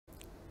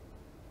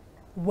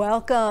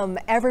Welcome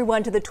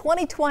everyone to the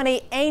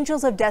 2020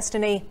 Angels of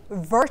Destiny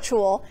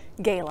virtual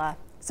gala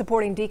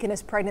supporting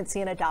Deaconess pregnancy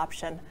and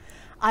adoption.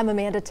 I'm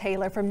Amanda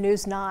Taylor from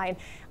News 9.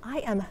 I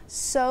am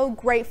so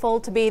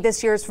grateful to be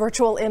this year's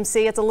virtual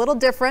MC. It's a little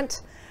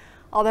different,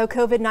 although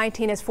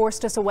COVID-19 has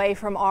forced us away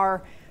from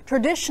our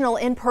traditional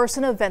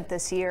in-person event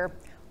this year.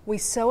 We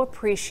so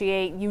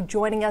appreciate you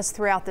joining us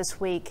throughout this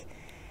week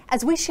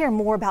as we share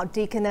more about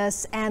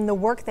Deaconess and the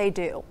work they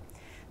do.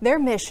 Their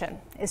mission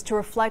is to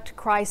reflect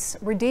Christ's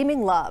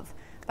redeeming love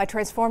by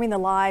transforming the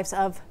lives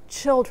of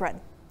children,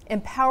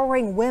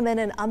 empowering women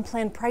in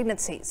unplanned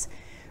pregnancies,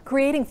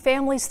 creating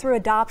families through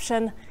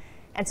adoption,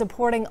 and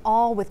supporting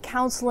all with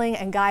counseling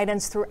and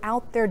guidance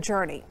throughout their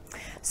journey.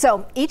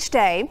 So each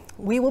day,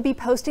 we will be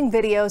posting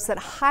videos that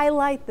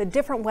highlight the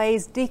different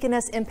ways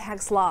Deaconess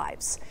impacts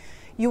lives.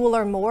 You will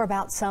learn more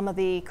about some of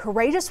the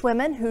courageous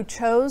women who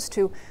chose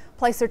to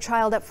place their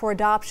child up for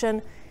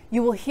adoption.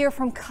 You will hear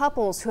from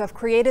couples who have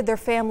created their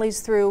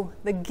families through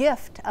the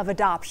gift of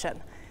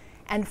adoption.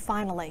 And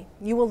finally,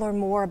 you will learn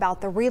more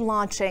about the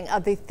relaunching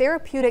of the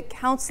Therapeutic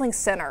Counseling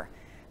Center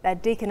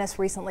that Deaconess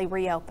recently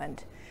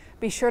reopened.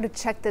 Be sure to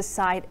check this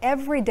site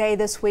every day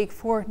this week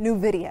for new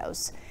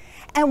videos.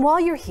 And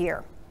while you're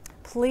here,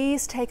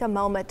 please take a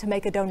moment to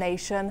make a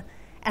donation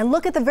and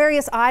look at the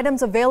various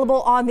items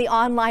available on the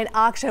online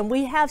auction.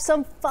 We have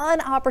some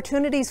fun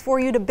opportunities for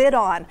you to bid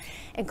on,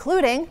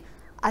 including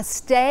a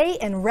stay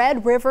in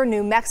Red River,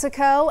 New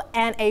Mexico,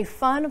 and a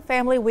fun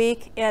family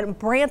week in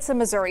Branson,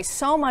 Missouri.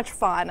 So much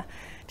fun,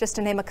 just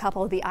to name a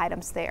couple of the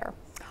items there.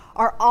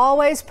 Our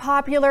always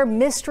popular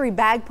mystery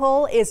bag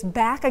pull is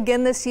back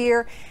again this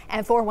year,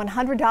 and for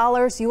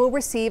 $100, you will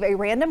receive a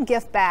random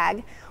gift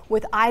bag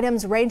with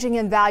items ranging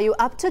in value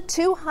up to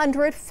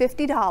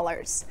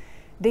 $250.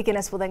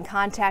 Deaconess will then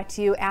contact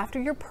you after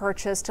your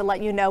purchase to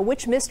let you know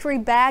which mystery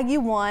bag you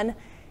won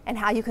and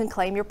how you can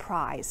claim your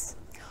prize.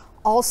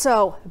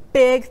 Also,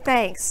 big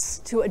thanks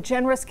to a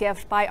generous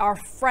gift by our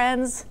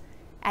friends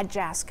at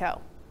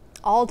Jasco.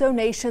 All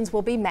donations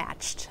will be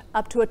matched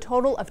up to a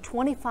total of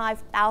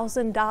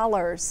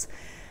 $25,000.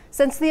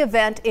 Since the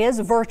event is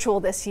virtual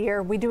this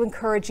year, we do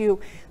encourage you,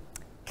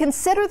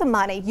 consider the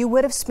money you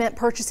would have spent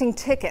purchasing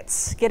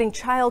tickets, getting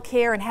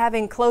childcare, and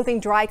having clothing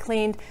dry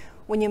cleaned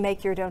when you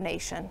make your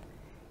donation.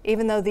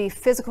 Even though the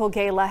physical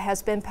gala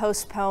has been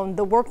postponed,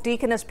 the work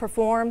Deaconess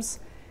performs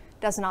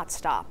does not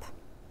stop.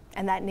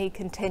 And that need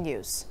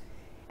continues.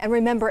 And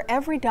remember,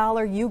 every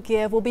dollar you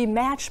give will be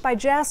matched by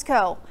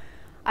Jasco.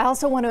 I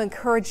also want to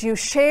encourage you,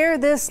 share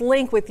this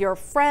link with your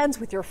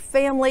friends, with your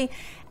family,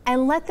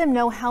 and let them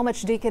know how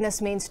much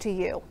Deaconess means to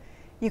you.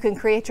 You can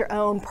create your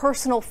own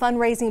personal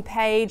fundraising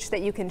page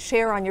that you can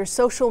share on your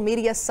social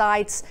media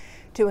sites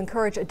to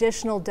encourage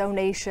additional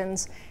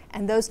donations,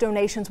 and those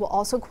donations will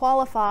also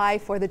qualify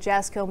for the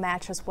Jasco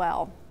match as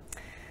well.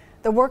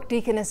 The work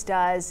Deaconess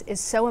does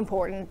is so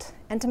important,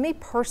 and to me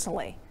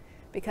personally,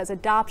 because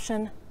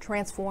adoption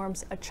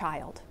transforms a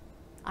child.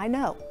 I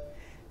know,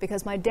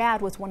 because my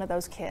dad was one of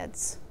those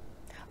kids.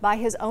 By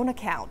his own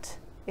account,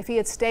 if he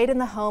had stayed in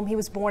the home he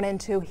was born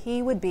into,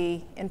 he would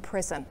be in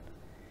prison.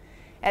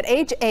 At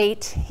age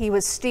 8, he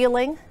was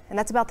stealing, and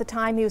that's about the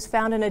time he was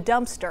found in a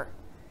dumpster.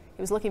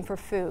 He was looking for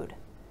food.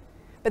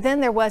 But then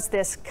there was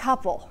this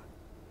couple,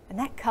 and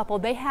that couple,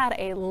 they had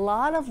a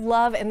lot of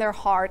love in their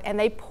heart, and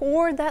they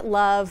poured that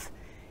love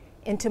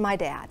into my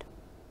dad.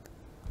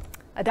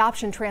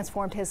 Adoption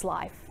transformed his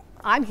life.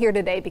 I'm here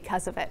today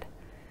because of it.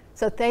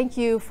 So thank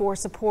you for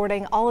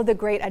supporting all of the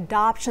great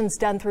adoptions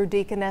done through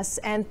Deaconess,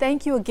 and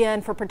thank you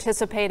again for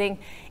participating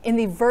in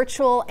the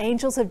virtual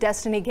Angels of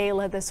Destiny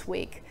Gala this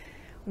week.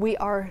 We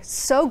are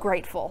so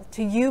grateful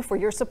to you for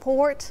your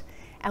support,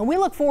 and we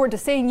look forward to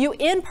seeing you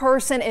in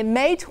person in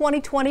May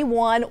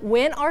 2021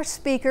 when our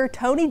speaker,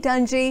 Tony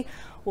Dungy,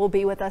 will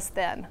be with us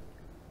then.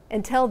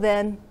 Until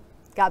then,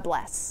 God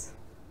bless.